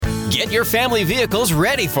Get your family vehicles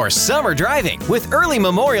ready for summer driving with early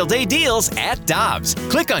Memorial Day deals at Dobbs.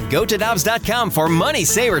 Click on gotodobbs.com for money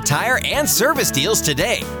saver tire and service deals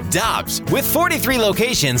today. Dobbs, with 43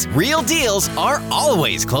 locations, real deals are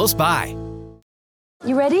always close by.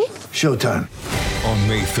 You ready? Showtime. On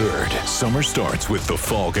May 3rd, summer starts with The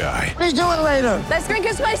Fall Guy. Let's do it later. Let's drink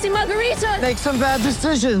a spicy margarita. Make some bad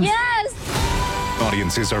decisions. Yes!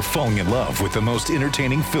 Audiences are falling in love with the most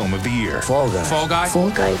entertaining film of the year. Fall Guy. Fall Guy?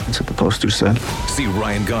 Fall guy. That's what the poster said. See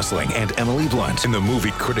Ryan Gosling and Emily Blunt in the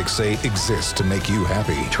movie critics say exists to make you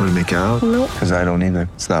happy. Trying to make it out? Nope. Because I don't either.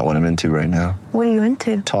 It's not what I'm into right now. What are you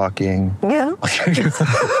into? Talking. Yeah.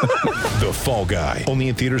 The Fall Guy. Only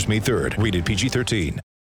in theaters May 3rd. Rated PG-13.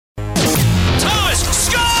 Thomas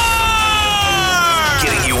scores!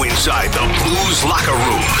 Getting you inside the Blues locker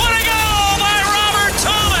room. What a goal by Robert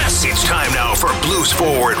Thomas! It's time now for Blues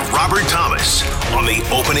forward Robert Thomas on the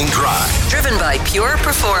opening drive. Driven by Pure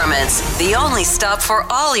Performance, the only stop for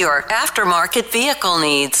all your aftermarket vehicle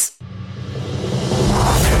needs.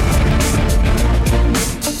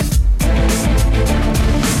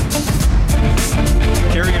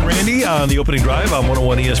 Carrie and Randy on the opening drive on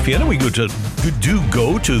 101 ESPN, and we go to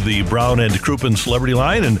the Brown and Crouppen Celebrity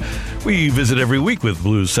Line, and we visit every week with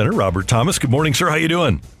Blues center Robert Thomas. Good morning, sir. How you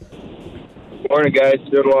doing? Morning, guys.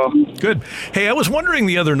 Doing well. Good. Hey, I was wondering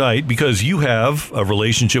the other night, because you have a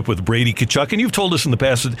relationship with Brady Tkachuk, and you've told us in the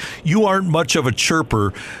past that you aren't much of a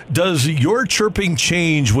chirper. Does your chirping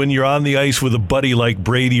change when you're on the ice with a buddy like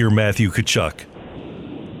Brady or Matthew Tkachuk?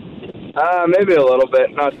 Maybe a little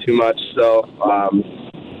bit, not too much. So,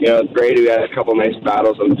 with Brady, we had a couple nice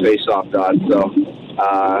battles on the face-off dot. So,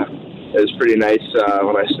 it was pretty nice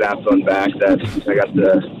when I snapped one back that I got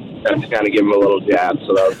to kind of give him a little jab.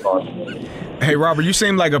 So that was fun. Hey, Robert, you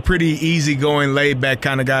seem like a pretty easygoing, laid-back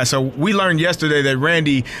kind of guy. So we learned yesterday that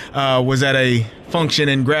Randy was at a function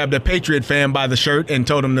and grabbed a Patriot fan by the shirt and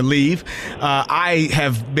told him to leave. I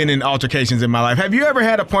have been in altercations in my life. Have you ever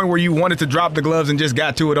had a point where you wanted to drop the gloves and just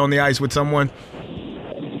got to it on the ice with someone?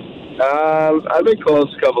 I've been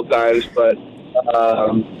close a couple times, but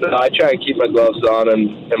I try and keep my gloves on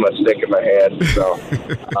and my stick in my hand. So,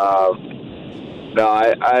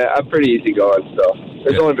 I'm pretty easygoing, so.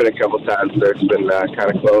 There's only been a couple times where it's been kind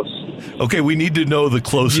of close. Okay, we need to know the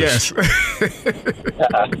closest. Yes. It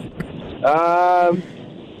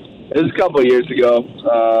was a couple of years ago.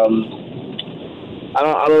 I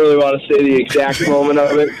don't really want to say the exact moment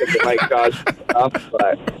of it because it might cause stuff,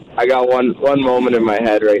 but I got one moment in my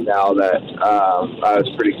head right now that I was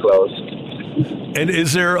pretty close. And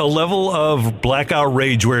is there a level of blackout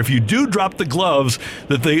rage where if you do drop the gloves,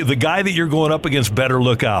 that the guy that you're going up against better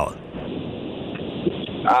look out?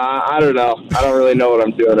 I don't know. I don't really know what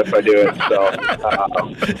I'm doing if I do it, so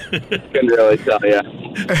couldn't really tell you.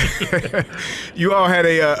 You all had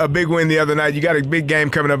a big win the other night. You got a big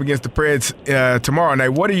game coming up against the Preds tomorrow night.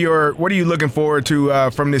 What are you looking forward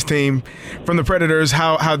to from this team, from the Predators?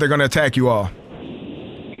 How they're going to attack you all?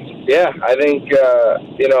 Yeah, I think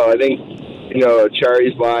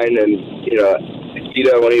Chari's line and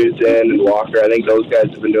Nikita when he was in and Walker. I think those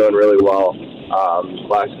guys have been doing really well.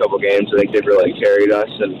 Last couple games, I think they've really carried us,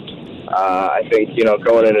 and I think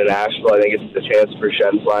going into Nashville, I think it's the chance for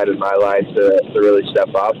Shen's line and my line to really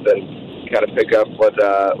step up and kind of pick up what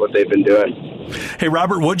they've been doing. Hey,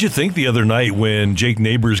 Robert, what'd you think the other night when Jake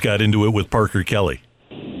Neighbors got into it with Parker Kelly?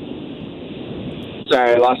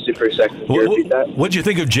 Sorry, I lost you for a second. Can you repeat that? What'd you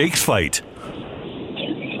think of Jake's fight?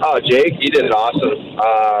 Oh, Jake, he did awesome.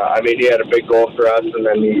 He had a big goal for us, and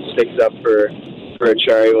then he sticks up for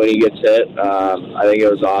Chari when he gets hit. I think it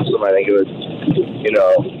was awesome. I think it was,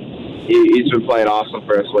 he's been playing awesome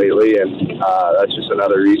for us lately, and that's just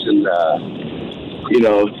another reason,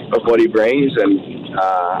 of what he brings. And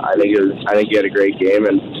I think he had a great game,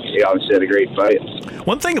 and he obviously had a great fight.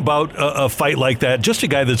 One thing about a fight like that, just a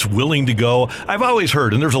guy that's willing to go, I've always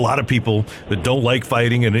heard, and there's a lot of people that don't like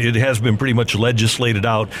fighting, and it has been pretty much legislated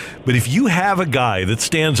out, but if you have a guy that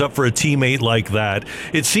stands up for a teammate like that,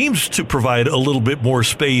 it seems to provide a little bit more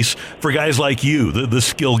space for guys like you, the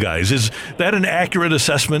skill guys. Is that an accurate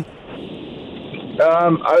assessment? I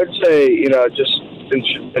would say, just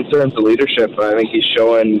in terms of leadership, I think he's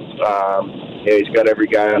showing, he's got every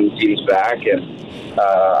guy on the team's back, and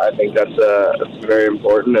I think that's very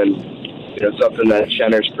important, and something that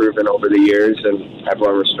Schenner's proven over the years, and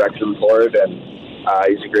everyone respects him for it, and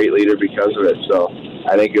he's a great leader because of it. So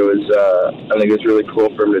I think it was really cool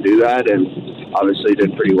for him to do that, and obviously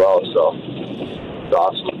did pretty well. So it's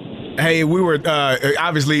awesome. Hey, we were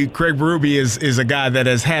obviously Craig Berube is a guy that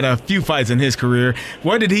has had a few fights in his career.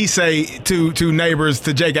 What did he say to Neighbors,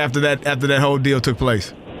 to Jake after that whole deal took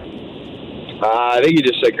place? I think he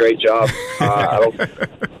just did a great job. I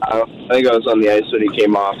think I was on the ice when he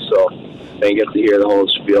came off, so I didn't get to hear the whole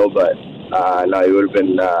spiel, but no, he would have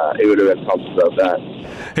been pumped about that.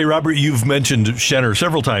 Hey, Robert, you've mentioned Schenner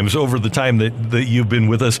several times over the time that you've been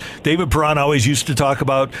with us. David Perron always used to talk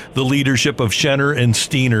about the leadership of Schenner and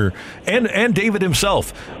Steiner and David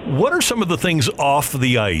himself. What are some of the things off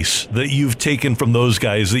the ice that you've taken from those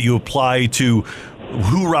guys that you apply to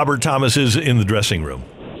who Robert Thomas is in the dressing room?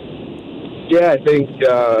 Yeah, I think,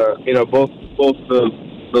 both of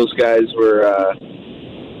those guys were,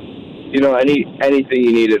 anything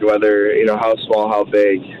you needed, whether, how small, how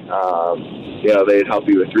big, they'd help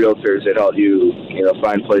you with realtors, they'd help you,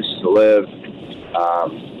 find places to live,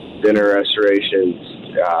 dinner restorations,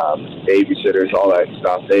 babysitters, all that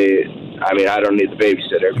stuff. I don't need the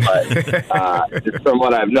babysitter, but just from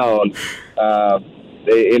what I've known,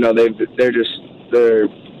 they're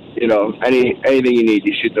anything you need,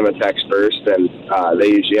 you shoot them a text first, and they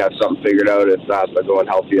usually have something figured out. If not, they'll go and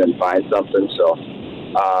help you and find something. So,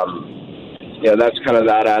 that's kind of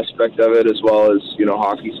that aspect of it, as well as,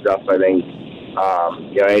 hockey stuff. I think,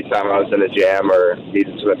 anytime I was in a jam or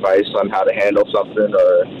needed some advice on how to handle something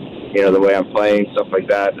or, the way I'm playing, stuff like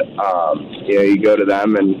that, you go to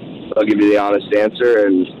them and they'll give you the honest answer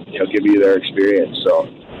and, give you their experience. So,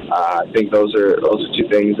 I think those are two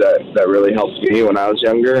things that really helped me when I was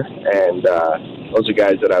younger, and those are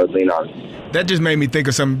guys that I would lean on. That just made me think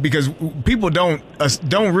of something, because people don't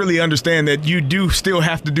really understand that you do still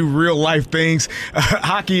have to do real life things.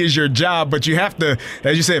 Hockey is your job, but you have to,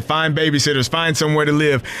 as you said, find babysitters, find somewhere to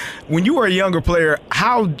live. When you were a younger player,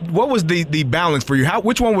 what was the balance for you?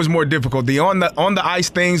 Which one was more difficult, the on the ice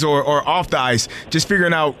things or off the ice? Just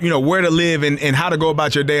figuring out where to live and how to go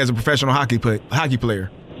about your day as a professional hockey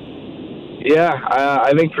player. Yeah,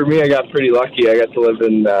 I think for me, I got pretty lucky. I got to live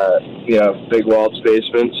in, Big Walt's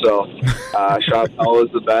basement, so Sean Powell was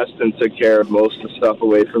the best and took care of most of the stuff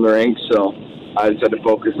away from the rink, so I just had to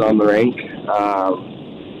focus on the rink. So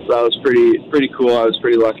that was pretty cool. I was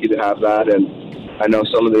pretty lucky to have that, and I know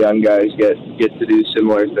some of the young guys get to do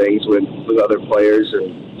similar things with other players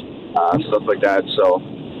and stuff like that. So,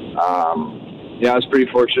 I was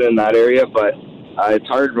pretty fortunate in that area, but it's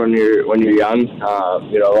hard when you're young.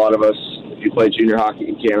 A lot of us, if you play junior hockey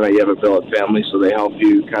in Canada, you have a billet family, so they help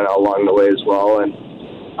you kind of along the way as well. And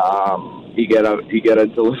you get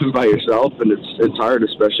to live by yourself, and it's hard,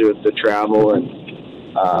 especially with the travel and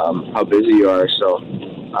how busy you are. So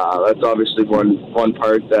that's obviously one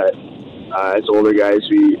part that as older guys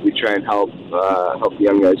we try and help the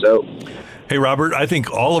young guys out. Hey, Robert, I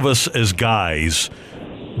think all of us as guys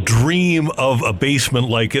dream of a basement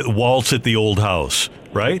like Walt's at the old house,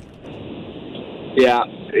 right? Yeah,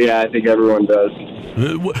 I think everyone does.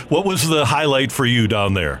 What was the highlight for you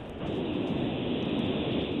down there?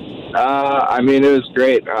 It was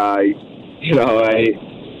great.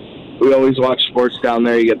 We always watch sports down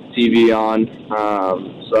there. You get the TV on,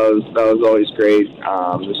 so that was always great.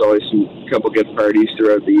 There's always a couple good parties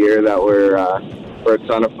throughout the year that were a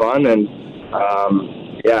ton of fun, and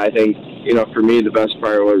I think for me the best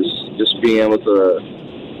part was just being able to,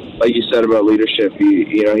 like you said about leadership.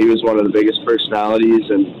 He was one of the biggest personalities,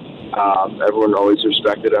 and everyone always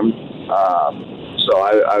respected him. So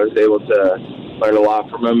I was able to learn a lot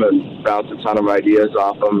from him and bounce a ton of ideas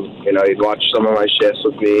off him. He'd watch some of my shifts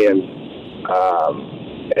with me, and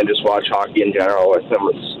just watch hockey in general with him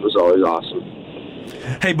was always awesome.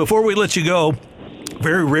 Hey, before we let you go,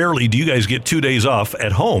 very rarely do you guys get 2 days off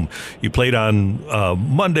at home. You played on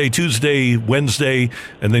Monday, Tuesday, Wednesday,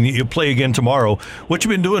 and then you play again tomorrow. What you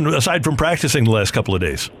been doing aside from practicing the last couple of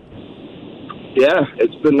days? Yeah,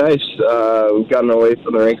 it's been nice. We've gotten away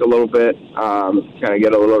from the rink a little bit, kind of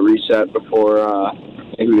get a little reset before, I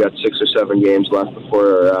think we got 6 or 7 games left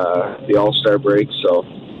before the All-Star break, so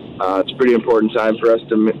it's a pretty important time for us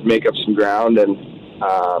to make up some ground, and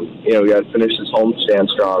we got to finish this homestand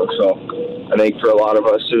strong. So I think for a lot of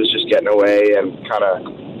us, it was just getting away and kind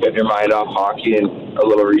of getting your mind off hockey and a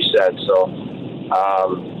little reset. So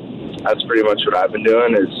that's pretty much what I've been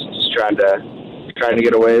doing, is just trying to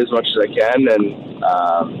get away as much as I can and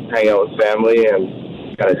hang out with family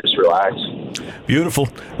and kind of just relax. Beautiful.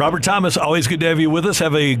 Robert Thomas, always good to have you with us.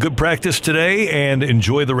 Have a good practice today and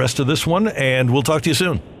enjoy the rest of this one, and we'll talk to you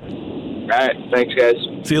soon. All right. Thanks, guys.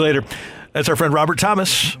 See you later. That's our friend Robert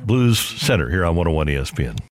Thomas, Blues Center here on 101 ESPN.